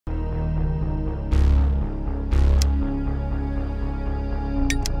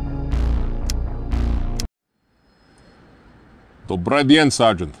Добрый день,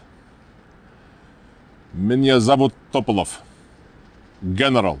 Sergeant. Меня зовут Topolov.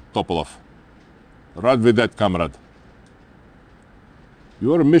 General Topolov. Rad видать, comrade.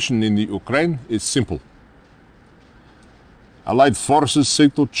 Your mission in the Ukraine is simple. Allied forces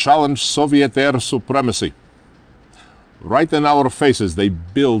seek to challenge Soviet air supremacy. Right in our faces, they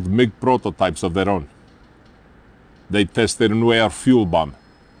build MiG prototypes of their own. They test their new air fuel bomb.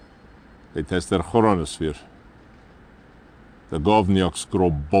 They test their Chronosphere. The Govnyuks grow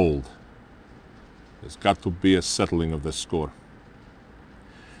bold. There's got to be a settling of the score.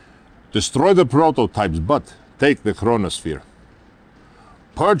 Destroy the prototypes, but take the Chronosphere.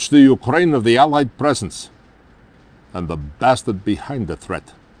 Purge the Ukraine of the Allied presence and the bastard behind the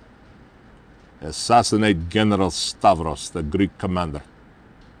threat. Assassinate General Stavros, the Greek commander.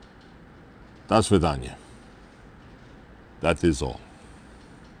 До свидания. That is all.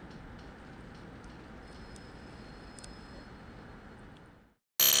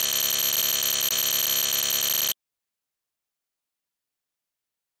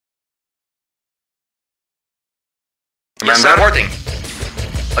 Yes, sir. Reporting.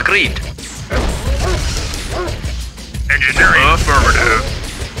 Agreed. Engineering. Affirmative.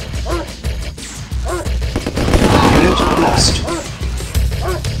 Unit lost.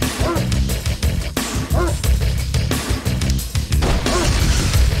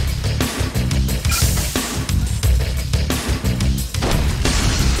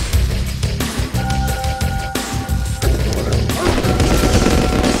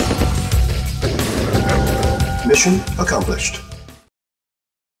 Mission accomplished.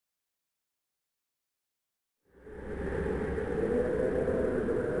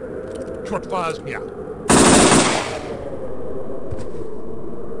 Черт возьми!